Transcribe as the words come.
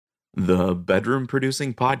The Bedroom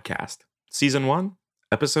Producing Podcast, Season 1,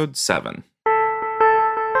 Episode 7.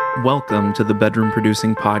 Welcome to the Bedroom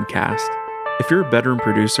Producing Podcast. If you're a bedroom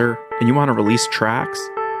producer and you want to release tracks,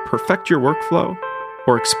 perfect your workflow,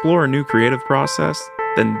 or explore a new creative process,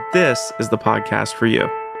 then this is the podcast for you.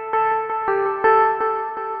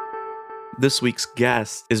 This week's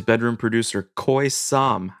guest is bedroom producer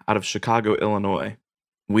Koi.Sum out of Chicago, Illinois.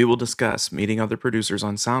 We will discuss meeting other producers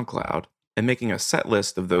on SoundCloud and making a set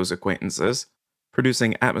list of those acquaintances,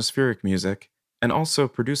 producing atmospheric music, and also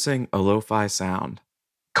producing a lo-fi sound.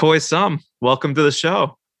 Koi.Sum, welcome to the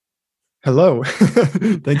show. Hello.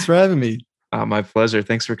 Thanks for having me. My pleasure.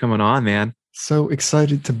 Thanks for coming on, man. So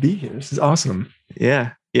excited to be here. This is awesome.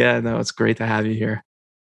 Yeah, no, it's great to have you here.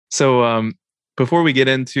 So before we get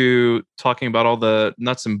into talking about all the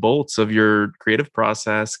nuts and bolts of your creative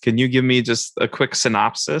process, can you give me just a quick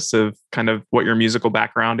synopsis of kind of what your musical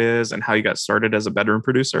background is and how you got started as a bedroom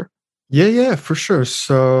producer? Yeah, for sure.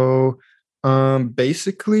 So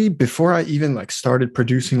basically before I even started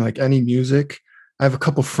producing any music, I have a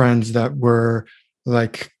couple friends that were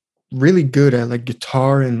really good at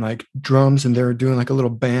guitar and drums, and they were doing a little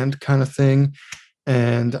band kind of thing.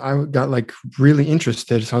 And I got really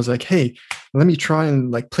interested. So I was like, hey, let me try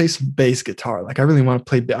and play some bass guitar. I really want to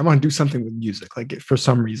play, I want to do something with music. For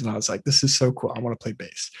some reason, I was like, this is so cool. I want to play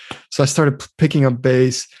bass. So I started picking up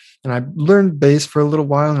bass, and I learned bass for a little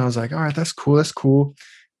while. And I was like, all right, that's cool.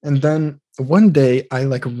 And then one day I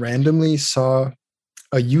randomly saw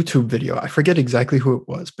a YouTube video. I forget exactly who it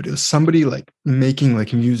was, but it was somebody making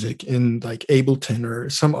music in Ableton or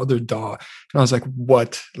some other DAW. And I was like,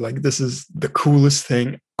 what? This is the coolest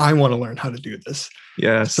thing. I want to learn how to do this.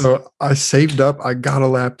 Yes. So I saved up, I got a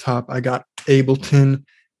laptop, I got Ableton.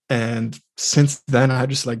 And since then I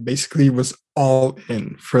just basically was all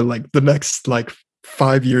in for the next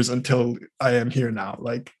 5 years until I am here now.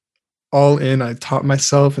 All in, I taught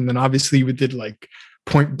myself. And then obviously we did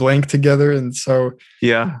Point Blank together, and so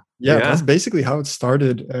yeah, that's basically how it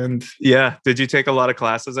started. And did you take a lot of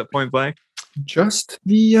classes at Point Blank? Just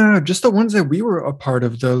the ones that we were a part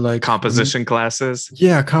of, the composition classes.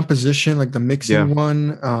 Composition, the mixing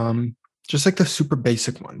one, just the super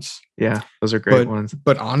basic ones. Yeah, those are great ones.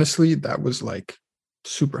 But honestly, that was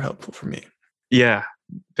super helpful for me. Yeah,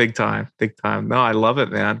 big time. No, I love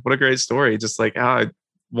it, man. What a great story. Just how I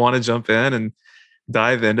want to jump in and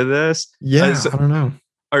dive into this. I don't know.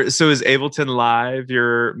 So is Ableton Live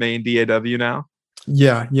your main DAW now?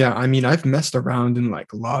 Yeah. I mean, I've messed around in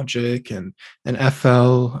Logic and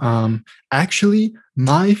FL. Actually,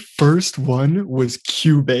 my first one was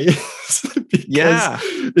Cubase because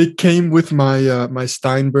it came with my my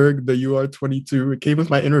Steinberg, the UR22. It came with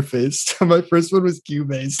my interface. So my first one was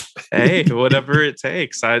Cubase. Hey, whatever it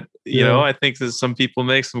takes. I think that some people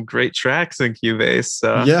make some great tracks in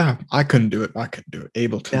Cubase. Yeah, I couldn't do it.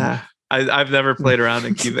 Ableton. Yeah. I've never played around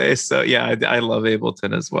in Cubase, so yeah, I love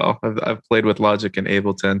Ableton as well. I've played with Logic and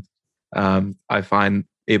Ableton. I find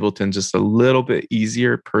Ableton just a little bit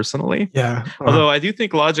easier personally. Yeah. Although I do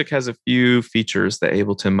think Logic has a few features that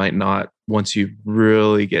Ableton might not once you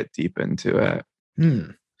really get deep into it.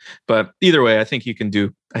 But either way, I think you can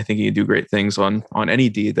do great things on any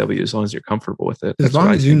DAW as long as you're comfortable with it. As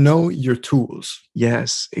long as you know your tools.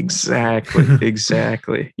 Yes, exactly.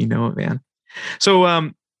 Exactly. You know it, man.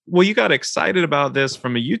 So well, you got excited about this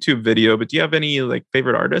from a YouTube video, but do you have any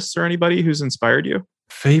favorite artists or anybody who's inspired you?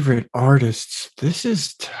 Favorite artists? This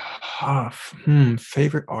is tough.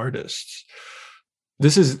 Favorite artists.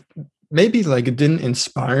 This is maybe it didn't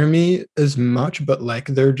inspire me as much, but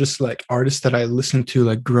they're just artists that I listened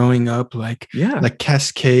to growing up,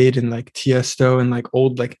 Cascade and Tiesto and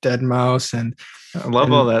old Deadmau5 and I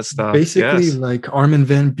love all that stuff. Basically Armin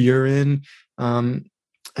van Buuren.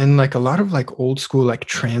 And a lot of old school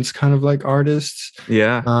trance kind of artists.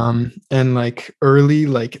 Yeah. And early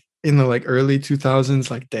in the early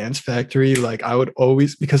 2000s Dance Factory. I would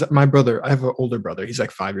always, because I have an older brother, he's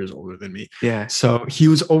 5 years older than me. Yeah. So he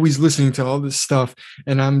was always listening to all this stuff,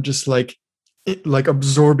 and I'm just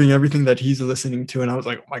absorbing everything that he's listening to, and I was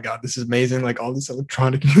like, oh my god, this is amazing, all this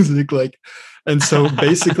electronic music. And so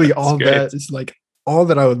basically all that is all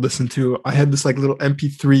that I would listen to. I had this little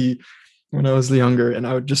MP3 when I was younger, and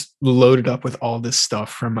I would just load it up with all this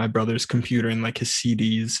stuff from my brother's computer and his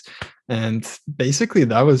CDs. And basically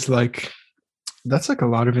that was that's a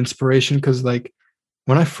lot of inspiration, because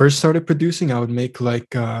when I first started producing, I would make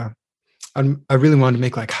I really wanted to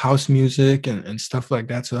make house music and stuff like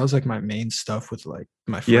that. So that was my main stuff with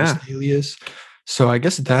my first alias. So I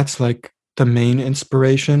guess that's the main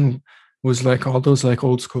inspiration was all those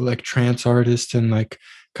old school trance artists and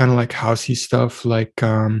kind of housey stuff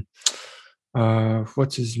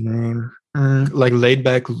what's his name? Like Laid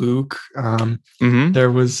Back Luke. Mm-hmm.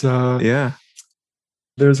 There was Yeah.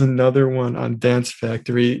 there's another one on Dance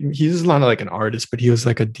Factory. He's not like an artist, but he was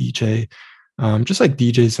like a DJ. Just like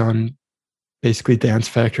DJs on basically Dance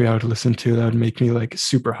Factory I would listen to that would make me like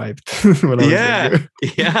super hyped when I was Yeah. younger.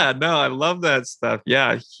 Yeah. No, I love that stuff.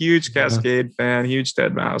 Yeah. Huge Yeah. Cascade fan, huge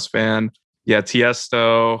Dead Mouse fan. Yeah.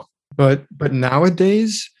 Tiesto. But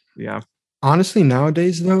nowadays, Yeah. honestly,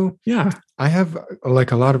 nowadays though, Yeah. I have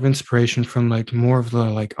like a lot of inspiration from like more of the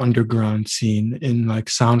like underground scene in like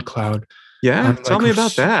SoundCloud. Yeah. I'm Tell like me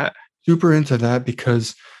about that. super into that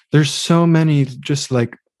because there's so many just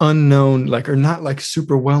like unknown, like or not like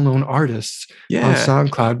super well-known artists on Yeah.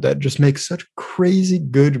 SoundCloud that just make such crazy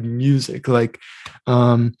good music. Like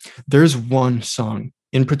there's one song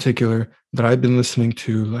in particular that I've been listening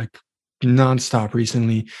to like nonstop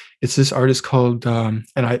recently. It's this artist called and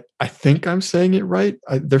I think I'm saying it right.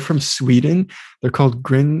 They're from Sweden. They're called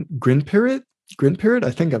Grin Parrot.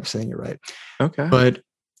 I think I'm saying it right. Okay. But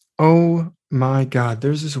oh my God,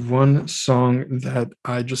 there's this one song that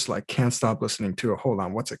I just like can't stop listening to. Hold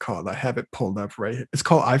on, what's it called? I have it pulled up right here. It's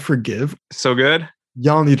called I Forgive. So good.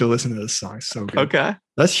 Y'all need to listen to this song. It's so good. Okay.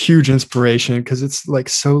 That's huge inspiration because it's like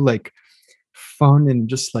so like fun and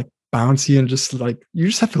just like bouncy and just like you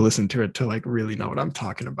just have to listen to it to like really know what I'm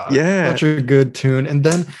talking about. Yeah. Such a good tune. And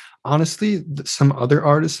then honestly, some other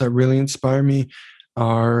artists that really inspire me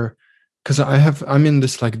are because I'm in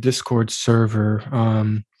this like Discord server.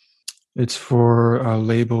 It's for a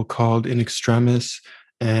label called In Extremis,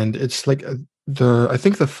 and it's like the I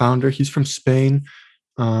think the founder he's from Spain.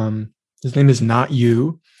 His name is Not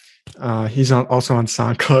You. He's also on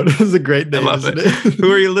SoundCloud. It's a great I name, love isn't it.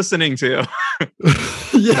 Who are it? you listening to?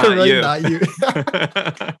 Yeah, Not right. you. Not You.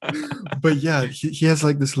 But yeah, he has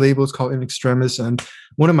like this label. It's called In Extremis, and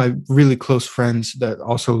one of my really close friends that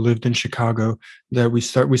also lived in Chicago that we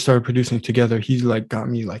started producing together. He like got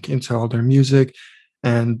me like into all their music,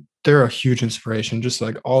 and they're a huge inspiration. Just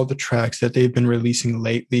like all the tracks that they've been releasing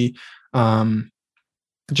lately, um,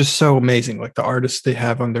 just so amazing. Like the artists they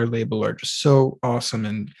have on their label are just so awesome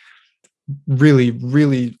and really,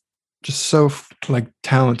 really just so like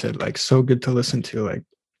talented. Like so good to listen to. Like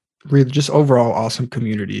really just overall awesome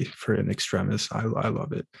community for an extremis. I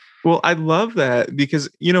love it. Well, I love that because,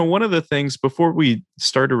 one of the things before we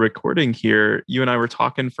started recording here, you and I were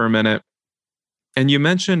talking for a minute, and you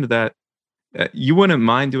mentioned that you wouldn't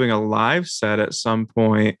mind doing a live set at some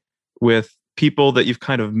point with people that you've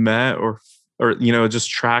kind of met or just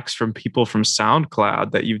tracks from people from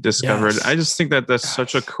SoundCloud that you've discovered. I Yes. just think that that's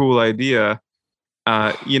such a Yes. cool idea.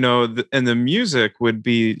 And the music would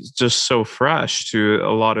be just so fresh to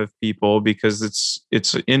a lot of people because it's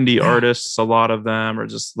indie Yeah. artists, a lot of them are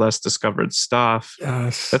just less discovered stuff.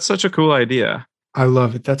 Yes. That's such a cool idea. I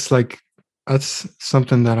love it. That's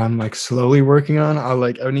something that I'm like slowly working on. I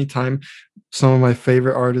like anytime some of my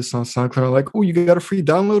favorite artists on SoundCloud are like, "Oh, you got a free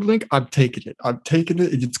download link? I'm taking it. I'm taking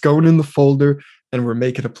it. It's going in the folder, and we're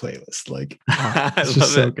making a playlist." Like, I it's just love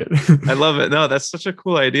so it. good. I love it. No, that's such a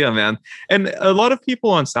cool idea, man. And a lot of people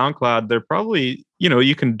on SoundCloud, they're probably,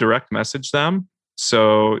 you can direct message them.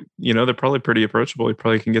 So, they're probably pretty approachable. You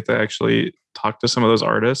probably can get to actually talk to some of those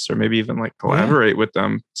artists or maybe even like Yeah, collaborate with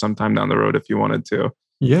them sometime down the road if you wanted to.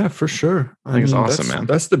 yeah, for sure. I I think it's mean, awesome, man.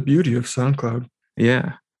 that's the beauty of SoundCloud.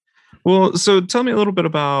 Yeah. Well, so tell me a little bit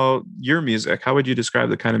about your music. How would you describe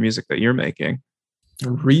the kind of music that you're making?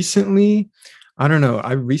 Recently, I don't know.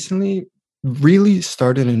 I recently really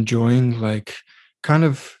started enjoying like kind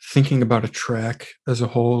of thinking about a track as a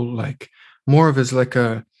whole, like more of as like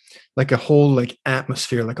a whole like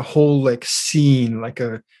atmosphere, like a whole like scene, like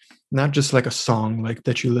a not just like a song like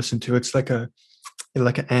that you listen to. It's like an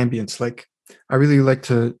ambience. Like I really like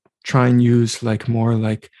to try and use like more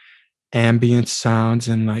like ambient sounds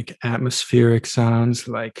and like atmospheric sounds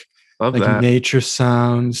Love like that. nature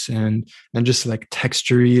sounds and just like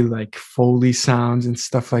textury like foley sounds and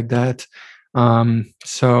stuff like that.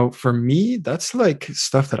 So for me that's like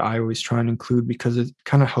stuff that I always try and include because it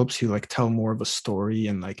kind of helps you like tell more of a story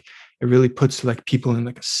and like it really puts like people in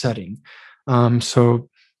like a setting. So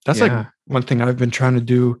that's like Yeah. one thing I've been trying to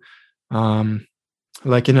do. um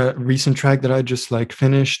like in a recent track that I just like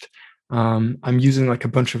finished, I'm using like a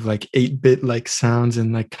bunch of like 8-bit like sounds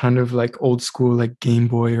and like kind of like old school like Game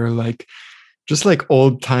Boy or like just like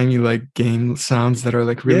old timey like game sounds that are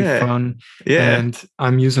like really Yeah. fun. Yeah. And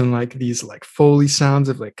I'm using like these like Foley sounds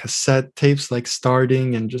of like cassette tapes like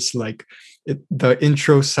starting and just like the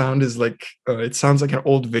intro sound is like it sounds like an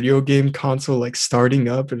old video game console like starting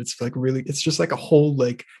up and it's like really it's just like a whole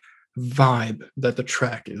like vibe that the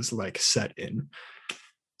track is like set in.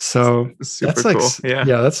 So Super that's like, cool. Yeah.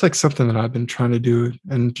 yeah, that's like something that I've been trying to do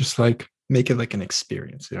and just like make it like an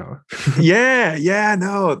experience, you know? Yeah, yeah,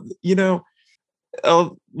 no, a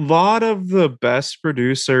lot of the best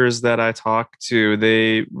producers that I talk to,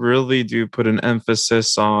 they really do put an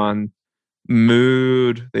emphasis on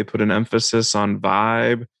mood, they put an emphasis on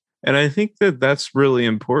vibe. And I think that that's really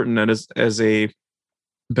important. And as a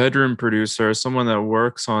bedroom producer, someone that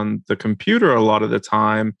works on the computer a lot of the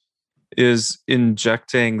time, is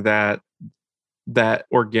injecting that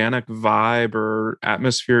organic vibe or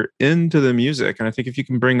atmosphere into the music. And I think if you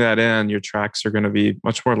can bring that in, your tracks are going to be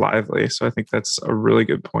much more lively. So I think that's a really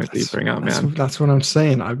good point that you That's bring out, that's man. that's what I'm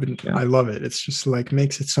saying. Yeah. I love it. It's just like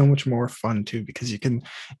makes it so much more fun too because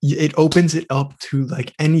it opens it up to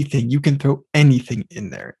like anything. You can throw anything in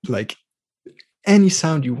there, like any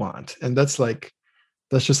sound you want, and that's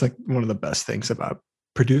just like one of the best things about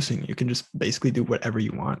producing. You can just basically do whatever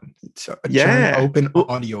you want. It's a giant Yeah. open Well,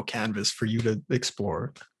 audio canvas for you to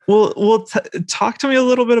explore. talk to me a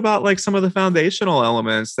little bit about like some of the foundational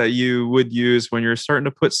elements that you would use when you're starting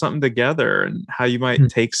to put something together and how you might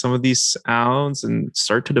take some of these sounds and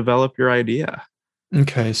start to develop your idea.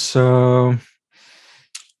 Okay, so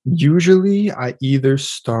usually I either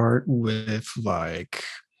start with like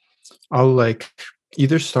I'll like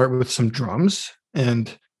either start with some drums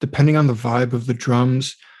and depending on the vibe of the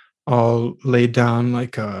drums, I'll lay down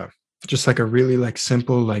like a just like a really like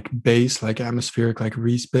simple like bass, like atmospheric, like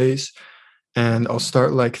Reese bass. And I'll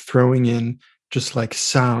start like throwing in just like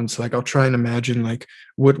sounds. Like I'll try and imagine like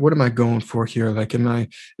what am I going for here? Like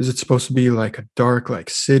is it supposed to be like a dark like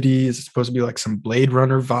city? Is it supposed to be like some Blade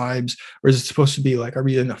Runner vibes? Or is it supposed to be like are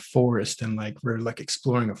we in a forest and like we're like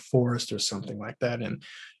exploring a forest or something like that? And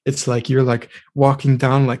it's like you're like walking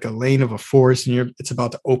down like a lane of a forest and it's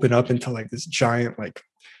about to open up into like this giant like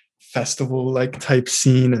festival like type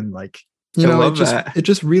scene and like I love that. it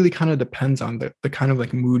just really kind of depends on the kind of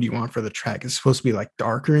like mood you want for the track. It's supposed to be like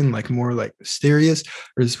darker and like more like mysterious,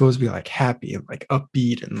 or it's supposed to be like happy and like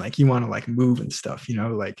upbeat and like you want to like move and stuff, you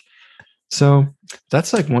know, like so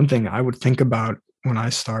that's like one thing I would think about when I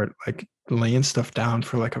start like laying stuff down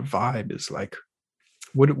for like a vibe is like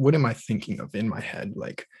what am I thinking of in my head?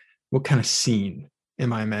 Like what kind of scene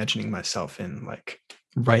am I imagining myself in like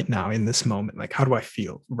right now in this moment? Like how do I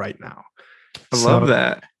feel right now? I love So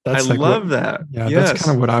that. I that's like what love that. yeah, that's kind Yes.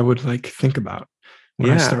 of what I would like think about when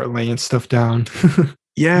I Yeah. start laying stuff down.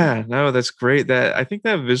 Yeah, no, that's great. That I think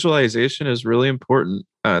that visualization is really important.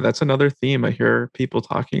 That's another theme I hear people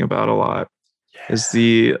talking about a lot is Yeah.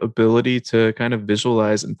 the ability to kind of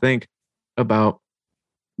visualize and think about,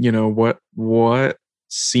 what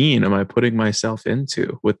scene am I putting myself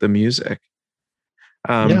into with the music?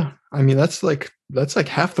 Um, Yeah. I mean, that's like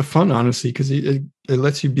half the fun, honestly, because it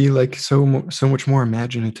lets you be like so much more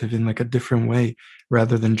imaginative in like a different way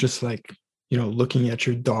rather than just like, you know, looking at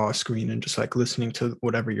your DAW screen and just like listening to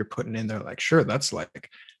whatever you're putting in there. Like, sure, that's like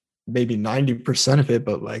maybe 90% of it,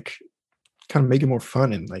 but like kind of make it more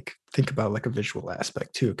fun and like think about like a visual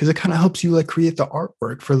aspect too. Cause it kind of helps you like create the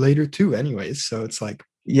artwork for later too, anyways. So it's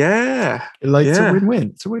yeah, like it's a yeah, win-win.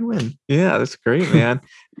 It's a win-win. yeah. That's great, man.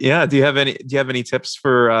 Yeah. Do you have any tips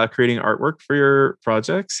for creating artwork for your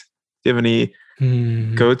projects? Do you have any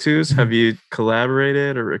Hmm. go-tos? Have you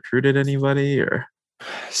collaborated or recruited anybody or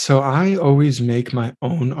So I always make my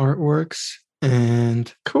own artworks.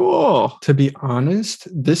 And cool? to be honest,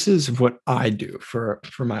 this is what I do for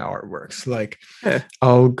my artworks. Like Yeah.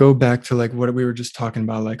 I'll go back to like what we were just talking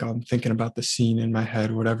about. Like I'm thinking about the scene in my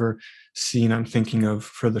head, whatever scene I'm thinking of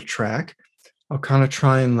for the track. I'll kind of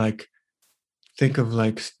try and like think of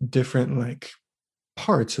like different like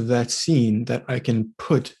parts of that scene that I can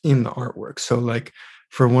put in the artwork. So like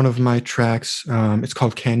for one of my tracks, it's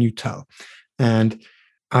called Can You Tell? And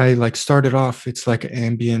I like started off, it's like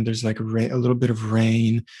ambient, there's like a little bit of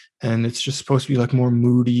rain, and it's just supposed to be like more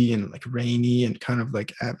moody and like rainy and kind of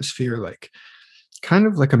like atmosphere, like kind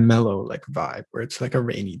of like a mellow like vibe where it's like a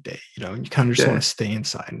rainy day, you know, and you kind of just want Yeah. to stay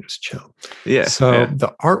inside and just chill. Yeah. So Yeah.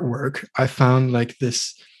 the artwork, I found like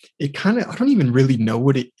this, it kind of, I don't even really know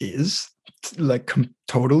what it is like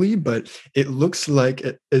totally, but it looks like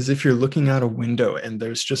as if you're looking out a window and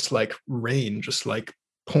there's just like rain, just like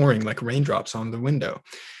pouring like raindrops on the window.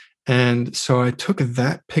 And so I took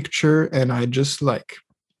that picture and I just like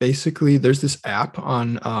basically there's this app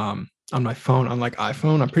on my phone, on like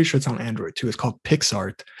iPhone. I'm pretty sure it's on Android too. It's called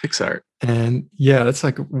PixArt. PixArt. And yeah, that's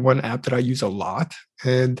like one app that I use a lot.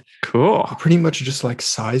 And I'll Cool. pretty much just like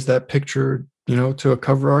size that picture, you know, to a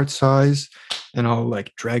cover art size. And I'll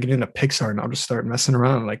like drag it into PixArt and I'll just start messing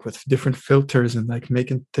around like with different filters and like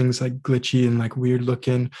making things like glitchy and like weird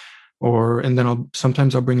looking. And then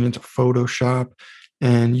sometimes I'll bring it into Photoshop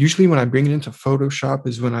And usually when I bring it into Photoshop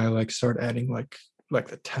is when I like start adding like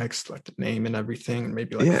the text, like the name and everything, and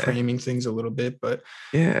maybe like Yeah. framing things a little bit.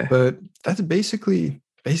 Yeah. But that's basically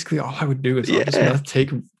all I would do is I'll just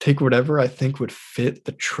Yeah. take whatever I think would fit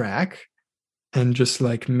the track and just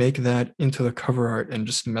like make that into the cover art and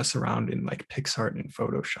just mess around in like PixArt and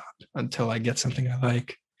Photoshop until I get something I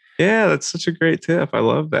like. Yeah, that's such a great tip. I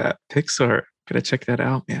love that. Pixar. Gotta check that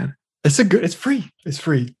out, man. It's free. It's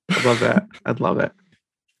free. I'd love that. I'd love it.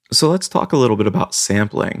 So let's talk a little bit about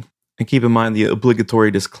sampling. And keep in mind the obligatory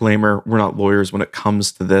disclaimer, we're not lawyers when it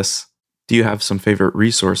comes to this. Do you have some favorite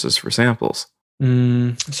resources for samples?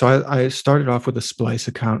 So I started off with a Splice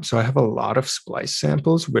account. So I have a lot of Splice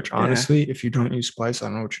samples, which Yeah. honestly, if you don't use Splice, I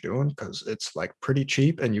don't know what you're doing because it's like pretty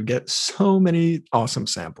cheap and you get so many awesome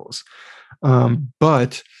samples.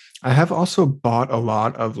 But I have also bought a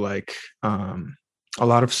lot of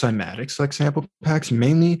cymatics like sample packs,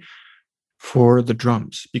 mainly for the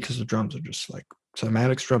drums, because the drums are just like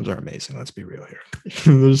cymatics drums are amazing. Let's be real here.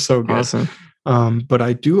 They're so good. Awesome. But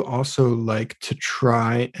I do also like to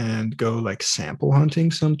try and go like sample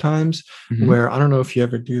hunting sometimes, Mm-hmm. where I don't know if you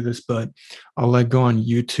ever do this, but I'll like go on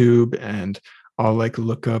YouTube and I'll like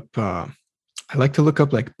look up I like to look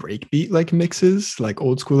up like breakbeat like mixes, like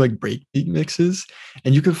old school like breakbeat mixes.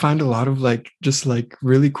 And you can find a lot of like just like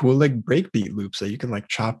really cool like breakbeat loops that you can like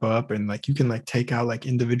chop up and like you can like take out like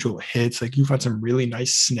individual hits. Like you find some really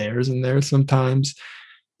nice snares in there sometimes.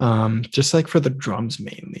 Just like for the drums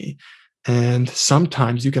mainly. And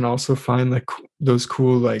sometimes you can also find like those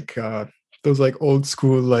cool like those like old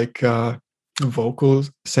school like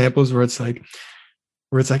vocals samples where it's like,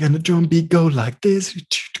 and the drum beat go like this.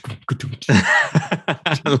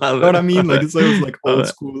 I You love know what I it. mean? Love Like it. it's those like Love old it.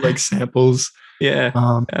 school like samples. Yeah.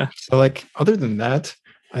 Yeah. So like other than that,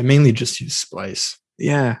 I mainly just use Splice.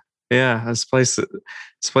 Yeah. Yeah. Splice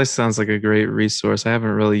sounds like a great resource. I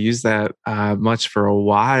haven't really used that much for a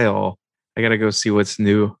while. I gotta go see what's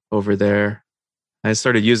new over there. I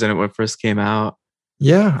started using it when it first came out.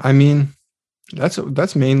 Yeah, I mean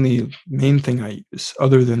that's mainly main thing I use,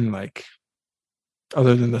 other than the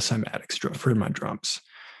cymatics drum for my drums.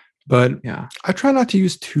 But Yeah. I try not to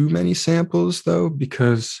use too many samples though,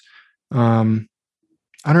 because um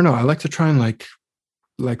I don't know. I like to try and like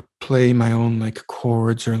play my own like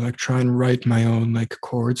chords or like try and write my own like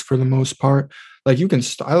chords for the most part. Like you can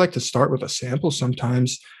I like to start with a sample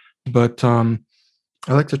sometimes, but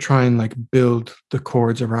I like to try and like build the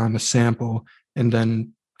chords around the sample and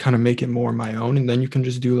then kind of make it more my own. And then you can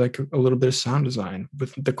just do like a little bit of sound design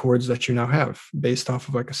with the chords that you now have based off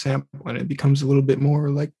of like a sample. And it becomes a little bit more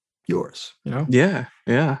like yours, you know? Yeah.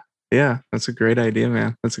 Yeah. Yeah. That's a great idea,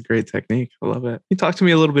 man. That's a great technique. I love it. Can you talk to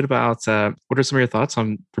me a little bit about what are some of your thoughts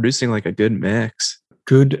on producing like a good mix?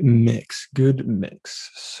 Good mix. Good mix.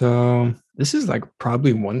 So this is like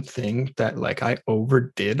probably one thing that like I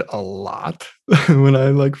overdid a lot when I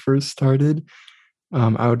like first started.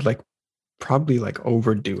 I would like probably like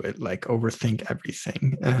overdo it, like overthink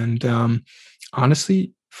everything. And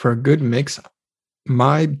honestly, for a good mix,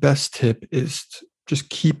 my best tip is to just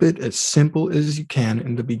keep it as simple as you can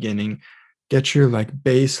in the beginning. Get your like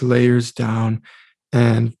base layers down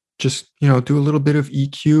and just, do a little bit of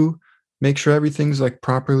EQ. Make sure everything's like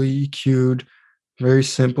properly EQ'd. Very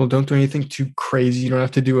simple. Don't do anything too crazy. You don't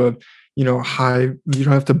have to do you don't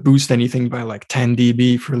have to boost anything by like 10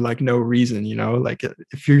 dB for like no reason, like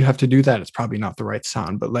if you have to do that, it's probably not the right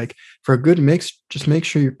sound. But like for a good mix, just make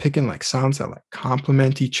sure you're picking like sounds that like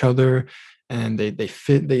complement each other and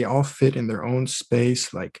they all fit in their own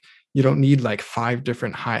space. Like you don't need like five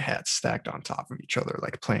different hi-hats stacked on top of each other,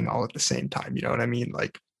 like playing all at the same time. You know what I mean?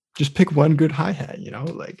 Like just pick one good hi-hat,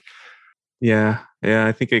 like Yeah, yeah,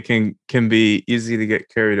 I think it can be easy to get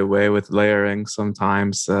carried away with layering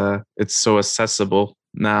sometimes. It's so accessible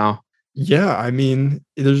now. yeah, I mean,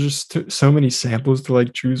 there's just so many samples to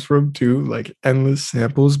like choose from too, like endless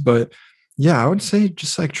samples. But yeah, I would say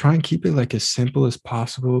just like try and keep it like as simple as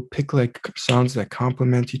possible. Pick like sounds that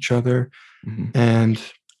complement each other, Mhm. and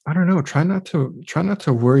I don't know. Try not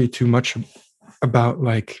to worry too much about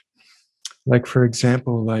like for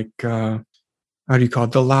example, like how do you call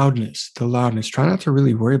it, the loudness? The loudness. Try not to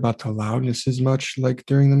really worry about the loudness as much like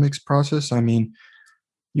during the mix process. I mean,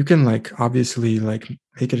 you can like obviously like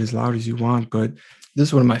make it as loud as you want, but this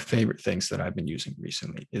is one of my favorite things that I've been using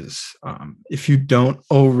recently is if you don't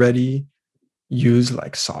already use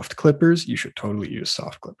like soft clippers, you should totally use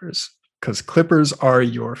soft clippers because clippers are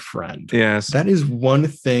your friend. Yes. That is one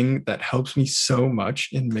thing that helps me so much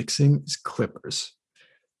in mixing is clippers.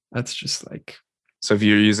 That's just like, So if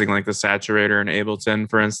you're using like the saturator in Ableton,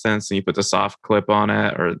 for instance, and you put the soft clip on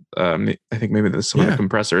it, or I think maybe some of the yeah,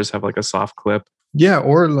 compressors have like a soft clip. Yeah,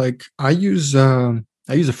 or like I use a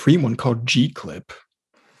free one called G Clip,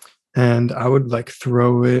 and I would like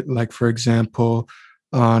throw it like for example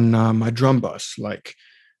on my drum bus, like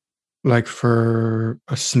for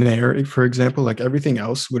a snare, for example, like everything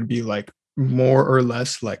else would be like more or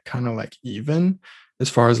less like kind of like even as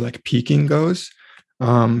far as like peaking goes.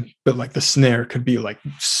 But like the snare could be like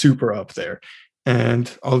super up there.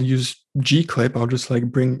 And I'll use G clip. I'll just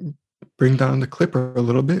like bring down the clipper a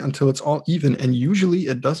little bit until it's all even. And usually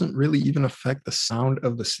it doesn't really even affect the sound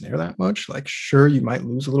of the snare that much. Like sure, you might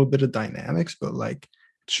lose a little bit of dynamics, but like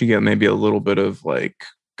Should you get maybe a little bit of like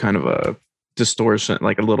kind of a distortion,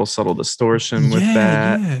 like a little subtle distortion with yeah,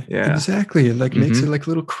 that. yeah, Yeah. exactly. It like makes Mm-hmm. it like a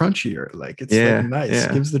little crunchier. Like it's like Yeah. nice,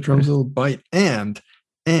 Yeah. gives the drums a little bite. And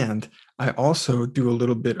I also do a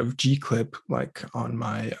little bit of G clip like on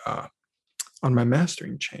my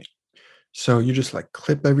mastering chain. So you just like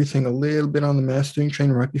clip everything a little bit on the mastering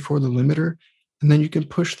chain right before the limiter, and then you can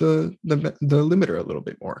push the limiter a little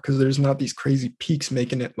bit more because there's not these crazy peaks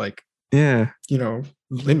making it like, Yeah. you know,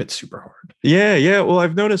 limit super hard. Yeah, yeah. Well,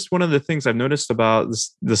 I've noticed one of the things I've noticed about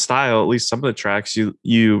this, the style, at least some of the tracks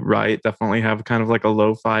you write, definitely have kind of like a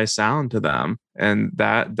lo-fi sound to them, and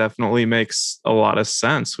that definitely makes a lot of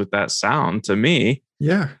sense with that sound to me.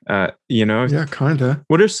 Yeah, You know, yeah, kinda.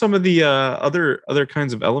 what are some of the other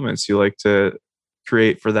kinds of elements you like to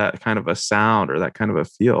create for that kind of a sound or that kind of a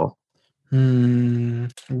feel?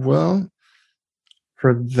 Well,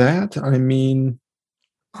 for that, I mean,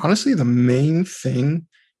 honestly, the main thing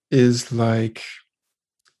is like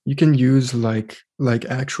you can use like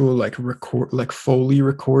actual like record like Foley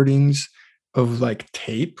recordings of like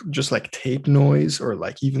tape, just like tape noise or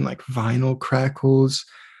like even like vinyl crackles.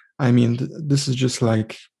 I mean, this is just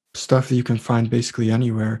like stuff that you can find basically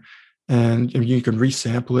anywhere. And you can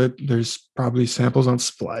resample it. There's probably samples on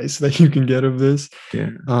Splice that you can get of this. Yeah.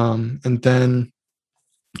 And then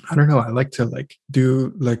I don't know. I like to like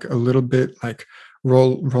do like a little bit like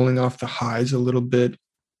rolling off the highs a little bit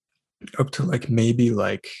up to like maybe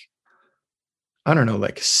like I don't know,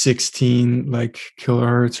 like 16 like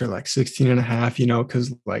kilohertz or like 16 and a half, you know,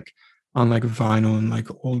 because like on like vinyl and like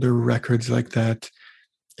older records like that,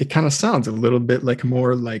 it kind of sounds a little bit like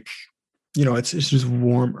more like, you know, it's just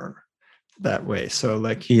warmer that way. So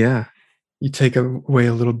like Yeah. you take away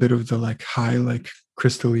a little bit of the like high like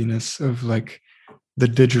crystalliness of like the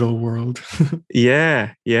digital world.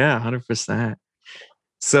 Yeah. Yeah. 100%.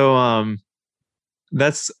 So,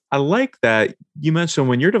 that's I like that you mentioned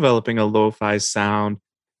when you're developing a lo-fi sound,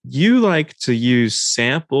 you like to use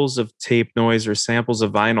samples of tape noise or samples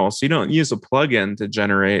of vinyl. So you don't use a plugin to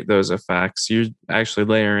generate those effects. You actually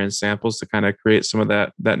layer in samples to kind of create some of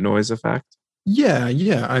that noise effect. Yeah,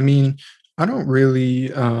 yeah. I mean, I don't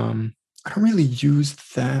really I don't really use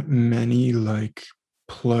that many like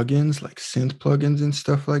plugins, like synth plugins and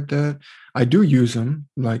stuff like that. I do use them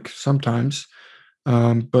like sometimes.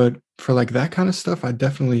 But for like that kind of stuff, I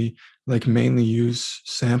definitely like mainly use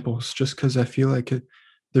samples just because I feel like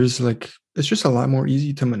there's like it's just a lot more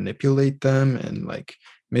easy to manipulate them and like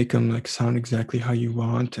make them like sound exactly how you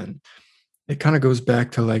want. And it kind of goes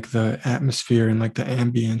back to like the atmosphere and like the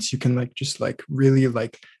ambience. You can like just like really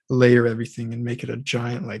like layer everything and make it a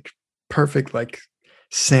giant like perfect like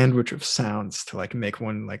sandwich of sounds to like make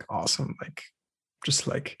one like awesome like just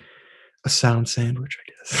like a sound sandwich, I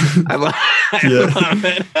I guess. love I Yeah. love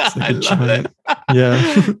it. It's like I a love it. giant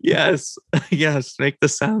yeah. Yes. Yes. Make the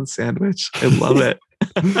sound sandwich. I love it.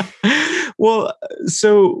 Well,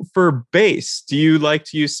 so for bass, do you like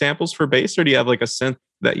to use samples for bass or do you have like a synth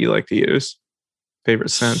that you like to use? Favorite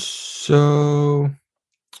synth? So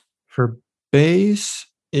for bass,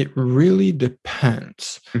 it really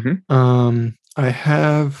depends. Hmm. I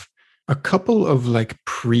have a couple of like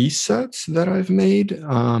presets that I've made in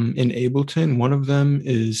Ableton. One of them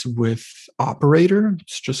is with Operator.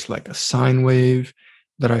 It's just like a sine wave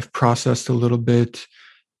that I've processed a little bit,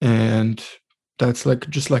 and that's like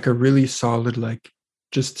just like a really solid like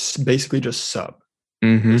basically just sub.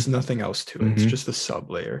 Hmm. There's nothing else to it. It's Hmm. just a sub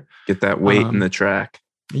layer. Get that weight in the Um, track.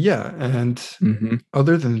 yeah, and Hmm.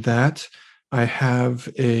 other than that, I have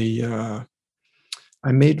I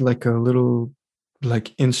made like a little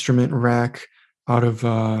like instrument rack out of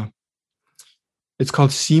it's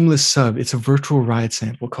called Seamless Sub. It's a virtual ride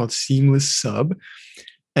sample called Seamless Sub.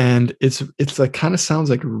 And it's like kind of sounds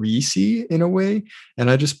like Reese in a way. And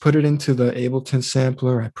I just put it into the Ableton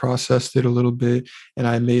sampler. I processed it a little bit and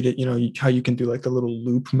I made it, you know, how you can do like the little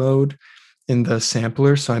loop mode in the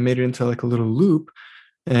sampler. So I made it into like a little loop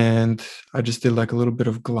and I just did like a little bit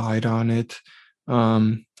of glide on it.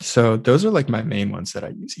 So those are like my main ones that I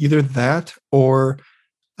use. Either that or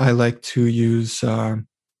I like to use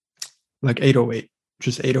like 808,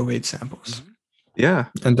 just 808 samples. Mhm. Yeah.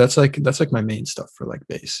 And that's like my main stuff for like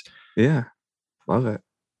bass. Yeah. Love it.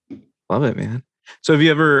 Love it, man. So have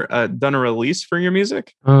you ever done a release for your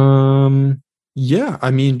music? Yeah,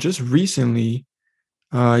 I mean, just recently,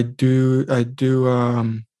 I do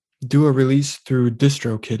a release through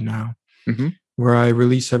DistroKid now, Mm-hmm. where I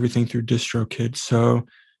release everything through DistroKid. So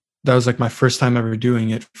that was like my first time ever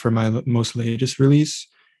doing it for my most latest release,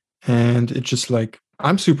 and it just like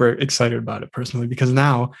I'm super excited about it personally because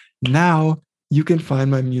now you can find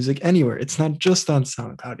my music anywhere. It's not just on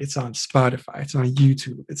SoundCloud, it's on Spotify, it's on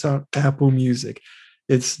YouTube, it's on Apple Music.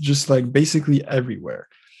 It's just like basically everywhere.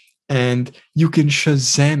 And you can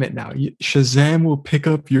Shazam it now. Shazam will pick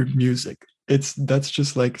up your music. That's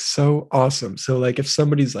just like so awesome. So like if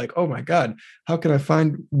somebody's like, "Oh my god, how can I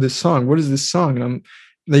find this song? What is this song?" and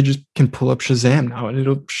they just can pull up Shazam now and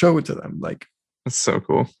it'll show it to them. Like That's so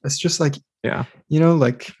cool. it's just like, Yeah.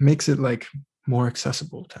 like makes it like more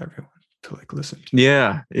accessible to everyone to like listen to.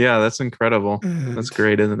 Yeah. Yeah. That's incredible. That's And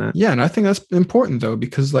great, isn't it? yeah, and I think that's important though,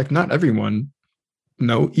 because like not everyone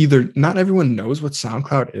knows what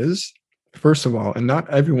SoundCloud is, first of all, and not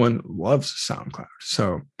everyone loves SoundCloud.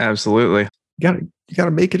 So Absolutely. you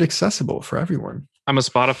gotta make it accessible for everyone. I'm a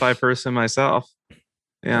Spotify person myself. There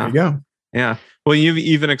Yeah. you go. Yeah. Well, you've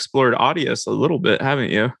even explored Audius a little bit,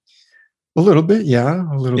 haven't you? A little bit, yeah,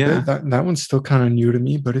 a little bit. Yeah. That one's still kind of new to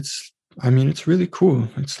me, but it's really cool.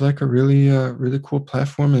 It's like a really cool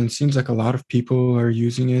platform, and it seems like a lot of people are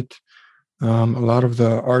using it. A lot of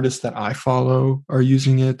the artists that I follow are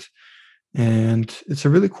using it, and it's a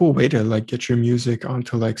really cool way to like get your music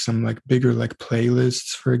onto like some like bigger like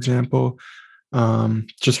playlists, for example.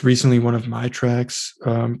 Just recently one of my tracks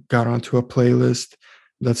got onto a playlist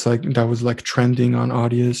that was like trending on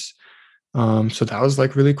Audius. So that was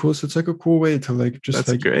like really cool. So it's like a cool way to like just That's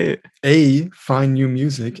like great. A, find new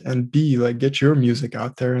music, and B, like get your music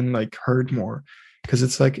out there and like heard more. Because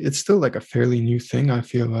it's like it's still like a fairly new thing, I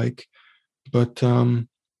feel like. But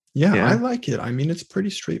yeah, I Yeah. like it. I mean, it's pretty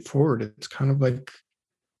straightforward. It's kind of like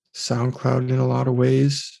SoundCloud in a lot of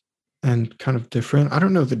ways and kind of different. I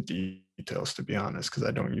don't know the details to be honest, because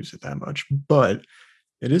I don't use it that much, but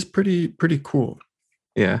it is pretty cool.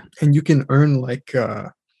 Yeah. And you can earn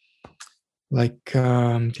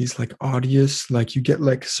these like audience, like you get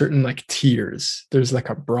like certain like tiers. There's like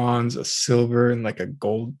a bronze, a silver, and like a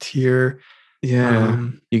gold tier. Yeah.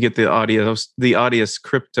 You get the Audius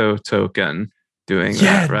crypto token doing that,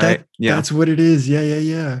 Yeah, right? Yeah. that's what it is.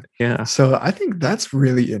 Yeah. Yeah. So I think that's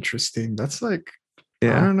really interesting. That's like, I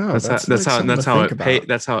Yeah. don't know, That's how that's like something to think about.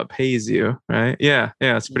 that's how it pays you, right? Yeah.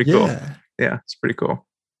 Yeah. It's pretty cool. Yeah. Yeah. It's pretty cool.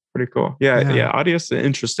 Pretty cool. Yeah. Yeah. Yeah. Audius is an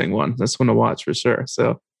interesting one. That's one to watch for sure.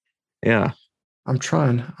 So yeah. I'm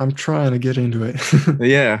trying to get into it.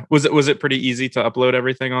 Yeah. Was it pretty easy to upload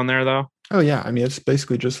everything on there though? Oh yeah, I mean it's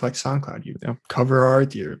basically just like SoundCloud. You Yeah. cover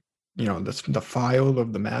art, that's the file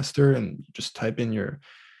of the master, and you just type in your,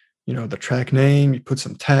 the track name. You put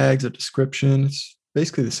some tags, a description. It's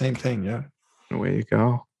basically the same thing. Yeah. Away you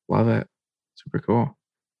go. Love it. Super cool.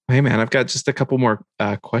 Hey man, I've got just a couple more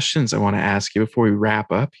questions I want to ask you before we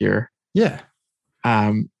wrap up here. Yeah.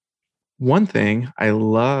 Um, One thing I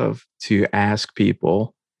love to ask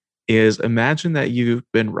people is imagine that you've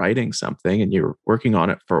been writing something and you're working on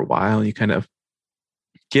it for a while and you kind of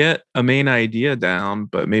get a main idea down,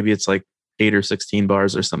 but maybe it's like 8 or 16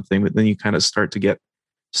 bars or something, but then you kind of start to get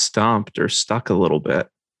stumped or stuck a little bit.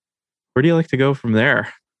 Where do you like to go from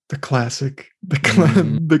there? The classic,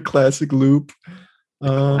 Mm, the classic loop.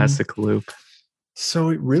 the Um, classic loop. so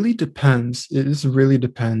it really depends. It just really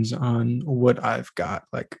depends on what I've got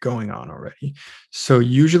like going on already. So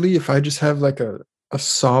usually if I just have like a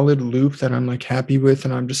solid loop that I'm like happy with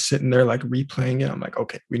and I'm just sitting there like replaying it, I'm like,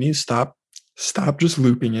 okay, we need to stop just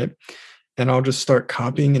looping it. And I'll just start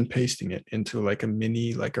copying and pasting it into like a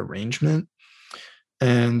mini like arrangement.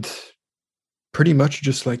 And pretty much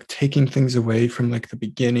just like taking things away from like the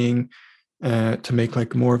beginning to make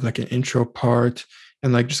like more of like an intro part,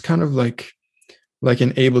 and like just kind of like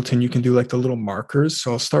in Ableton, you can do like the little markers.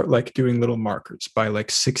 So I'll start like doing little markers by like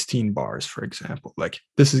 16 bars, for example. Like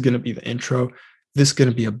this is going to be the intro, this is going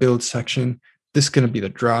to be a build section, this is going to be the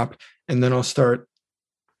drop. And then I'll start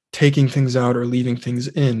taking things out or leaving things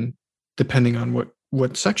in depending on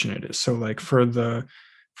what section it is. So like for the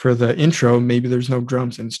intro, maybe there's no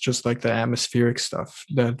drums and it's just like the atmospheric stuff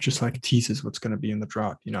that just like teases what's going to be in the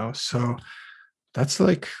drop. So that's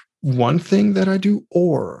like one thing that I do,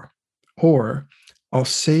 or I'll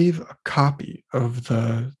save a copy of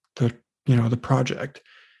the project,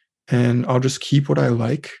 and I'll just keep what I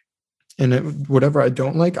like And whatever I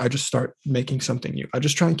don't like, I just start making something new. I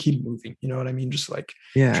just try and keep moving. You know what I mean? Just like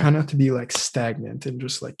Yeah. try not to be like stagnant and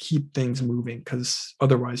just like keep things moving, because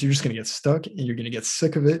otherwise you're just gonna get stuck and you're gonna get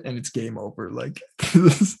sick of it and it's game over. Like,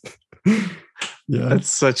 yeah, That's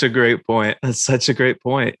such a great point. That's such a great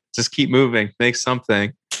point. Just keep moving, make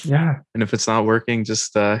something. yeah, And if it's not working,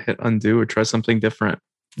 just hit undo or try something different.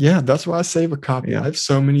 yeah. That's why I save a copy. I Yeah. have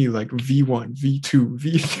so many like V1, V2,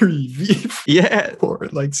 V3, Yeah.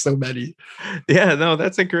 V4, like so many. Yeah. No,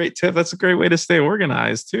 that's a great tip. That's a great way to stay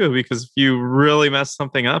organized too, because if you really mess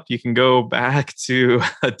something up, you can go back to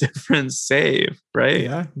a different save, right?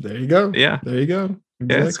 Yeah, there you go. Yeah. There you go. Yeah.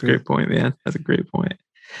 That's a Exactly. great point, man. That's a great point.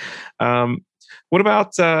 Um, what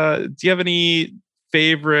about, do you have any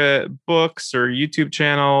favorite books or YouTube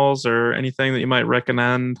channels or anything that you might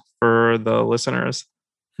recommend for the listeners?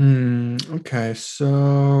 Okay, so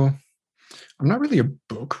I'm not really a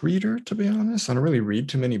book reader, to be honest. I don't really read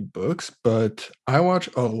too many books, but I watch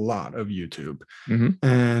a lot of YouTube. Mm-hmm.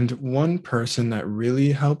 And one person that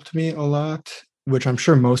really helped me a lot, which I'm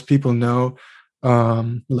sure most people know,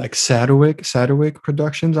 like Sadwick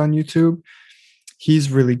Productions on YouTube.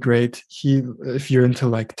 He's really great. If you're into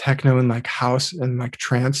like techno and like house and like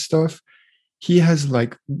trance stuff, he has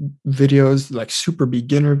like videos, like super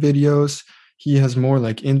beginner videos. He has more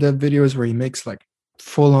like in-depth videos where he makes like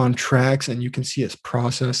full-on tracks and you can see his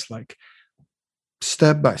process, like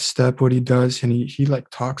step by step what he does. And he like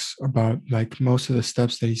talks about like most of the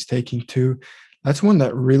steps that he's taking too. That's one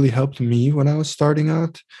that really helped me when I was starting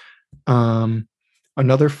out. um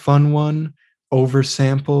Another fun one,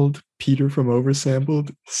 Oversampled, Peter from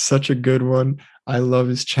Oversampled, such a good one. I love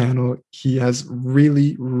his channel. He has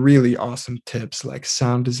really, really awesome tips, like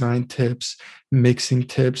sound design tips, mixing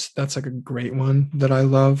tips. That's like a great one that I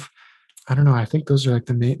love. I don't know. I think those are like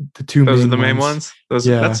the two Those are the main main ones. ones. Those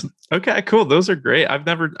Yeah, that's okay, cool. Those are great. I've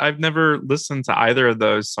never listened to either of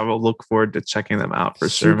those, so I will look forward to checking them out for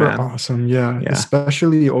sure, super man. awesome. Yeah, Yeah.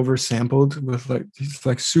 especially Oversampled with like these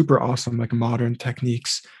like super awesome like modern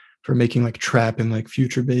techniques for making like trap and like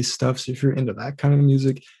future based stuff. So if you're into that kind of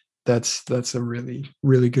music, that's a really,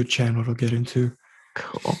 really good channel to get into.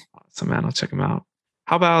 Cool. Awesome, man. I'll check them out.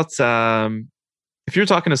 How about if you're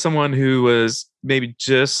talking to someone who was maybe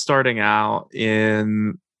just starting out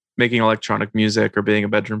in making electronic music or being a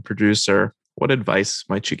bedroom producer, what advice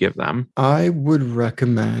might you give them? I would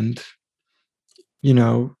recommend, you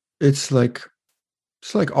know, it's like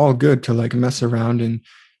all good to like mess around and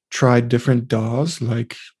try different DAWs,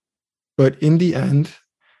 like, but in the end,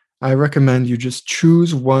 I recommend you just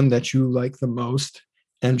choose one that you like the most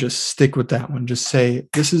and just stick with that one. Just say,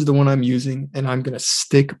 this is the one I'm using and I'm going to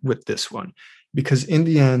stick with this one. Because in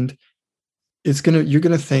the end, you're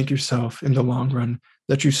going to thank yourself in the long run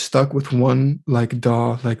that you stuck with one like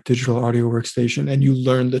DAW, like digital audio workstation, and you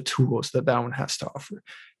learn the tools that that one has to offer.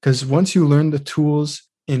 Because once you learn the tools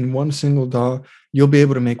in one single DAW, you'll be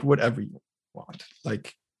able to make whatever you want.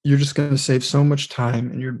 Like, you're just going to save so much time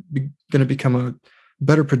and you're going to become a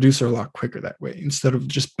better producer a lot quicker that way, instead of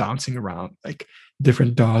just bouncing around like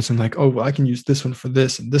different DAWs and like, oh, well, I can use this one for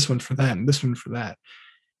this and this one for that and this one for that.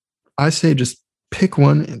 I say just pick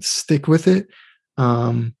one and stick with it.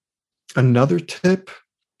 Um, Another tip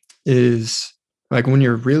is, like, when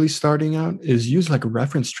you're really starting out, is use like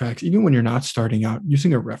reference tracks. Even when you're not starting out,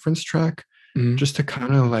 using a reference track Mhm. just to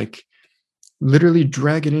kind of like literally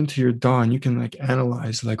drag it into your DAW, and you can like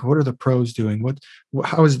analyze like, what are the pros doing,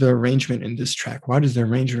 how is the arrangement in this track, why does the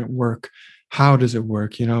arrangement work, how does it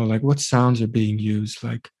work, like what sounds are being used,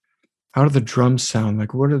 like how do the drums sound,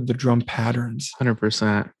 like what are the drum patterns.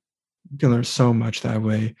 100%. You can learn so much that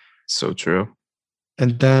way. So true.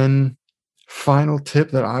 And then final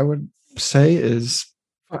tip that I would say is,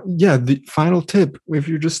 yeah, the final tip, if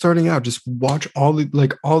you're just starting out, just watch all the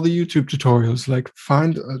YouTube tutorials. Like,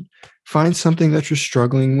 find something that you're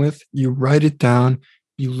struggling with, you write it down,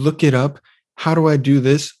 you look it up. How do I do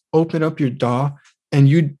this? Open up your DAW and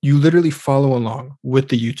you literally follow along with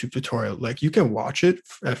the YouTube tutorial. Like, you can watch it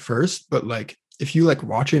at first, but like if you like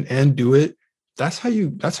watch it and do it, that's how you're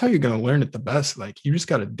going to learn it the best. Like, you just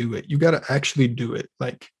got to do it. You got to actually do it.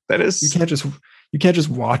 Like, That you is can't just you can't just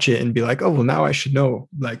watch it and be like, oh, well, now I should know.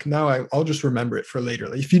 Like, now I'll just remember it for later.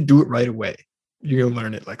 Like, if you do it right away, you're gonna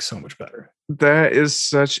learn it like so much better. that is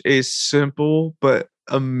such a simple but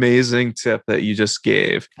amazing tip that you just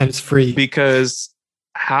gave, And it's free. because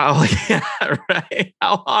how yeah, right,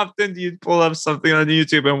 how often do you pull up something on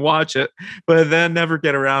YouTube and watch it but then never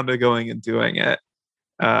get around to going and doing it?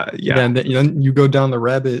 Yeah. Then you go down the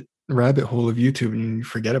rabbit hole of YouTube and you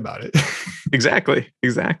forget about it.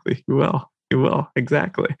 Exactly. You will. You will.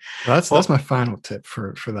 Exactly. That's Well, my final tip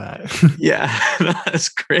for that. yeah, that's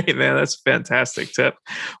great, man. That's a fantastic tip.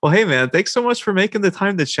 Well, hey, man, thanks so much for making the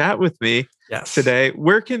time to chat with me Yes. today.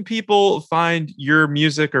 Where can people find your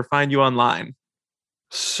music or find you online?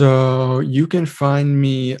 So you can find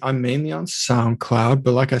me. I'm mainly on SoundCloud,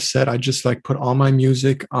 but like I said, I just like put all my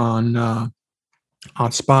music on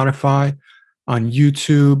Spotify, on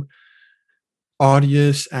YouTube,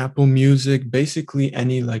 Audius, Apple Music, basically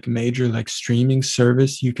any like major like streaming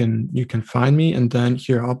service you can find me. And then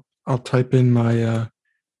here I'll type in my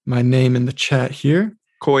name in the chat here.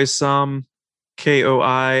 Koi.Sum,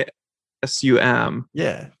 Koi.Sum.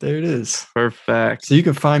 Yeah, there it is. Perfect. So you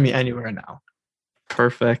can find me anywhere now.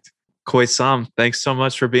 Perfect. Koi.Sum, thanks so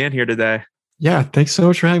much for being here today. Yeah, thanks so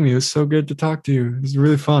much for having me. It was so good to talk to you. It was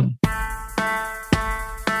really fun.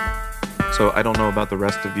 So I don't know about the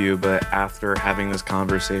rest of you, but after having this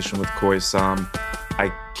conversation with Koi.Sum,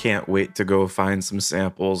 I can't wait to go find some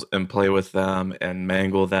samples and play with them and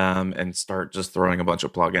mangle them and start just throwing a bunch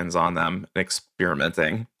of plugins on them and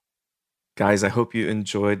experimenting. Guys, I hope you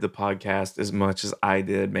enjoyed the podcast as much as I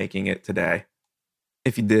did making it today.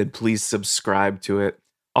 If you did, please subscribe to it.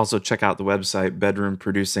 Also, check out the website,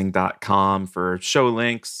 bedroomproducing.com, for show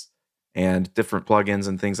links and different plugins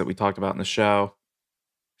and things that we talked about in the show.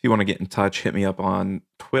 If you want to get in touch, hit me up on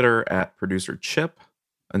Twitter at Producer Chip.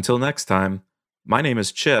 Until next time, my name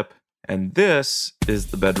is Chip, and this is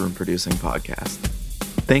the Bedroom Producing Podcast.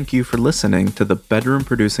 Thank you for listening to the Bedroom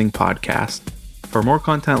Producing Podcast. For more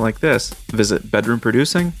content like this, visit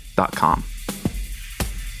bedroomproducing.com.